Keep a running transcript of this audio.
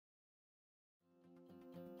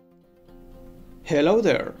Hello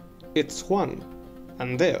there, it's Juan,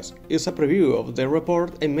 and this is a preview of the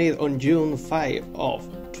report I made on June 5 of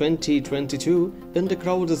 2022 in the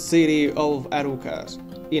crowded city of Arucas,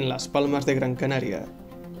 in Las Palmas de Gran Canaria,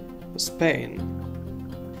 Spain.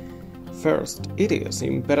 First, it is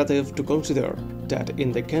imperative to consider that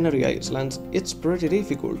in the Canary Islands it's pretty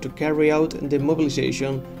difficult to carry out the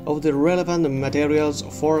mobilization of the relevant materials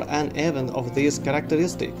for an event of these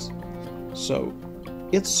characteristics. So,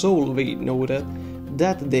 it should be noted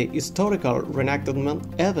that the historical reenactment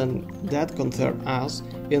event that concerned us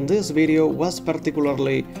in this video was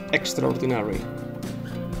particularly extraordinary.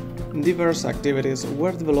 Diverse activities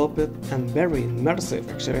were developed and very immersive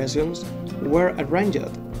exhibitions were arranged.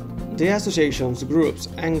 The associations, groups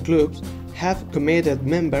and clubs have committed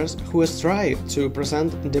members who strive to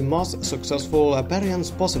present the most successful appearance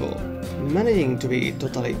possible, managing to be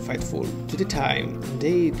totally faithful to the time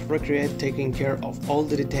they recreate, taking care of all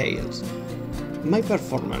the details. My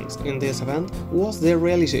performance in this event was the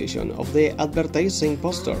realization of the advertising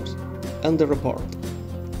posters and the report.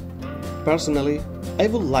 Personally, I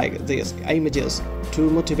would like these images to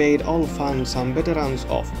motivate all fans and veterans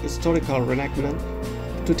of historical reenactment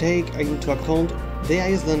to take into account the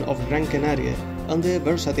island of Gran Canaria and the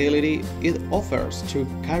versatility it offers to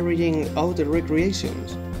carrying out the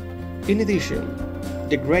recreations. In addition,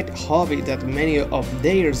 the great hobby that many of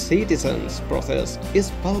their citizens possess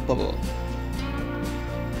is palpable.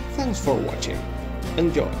 Thanks for watching.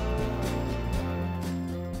 Enjoy!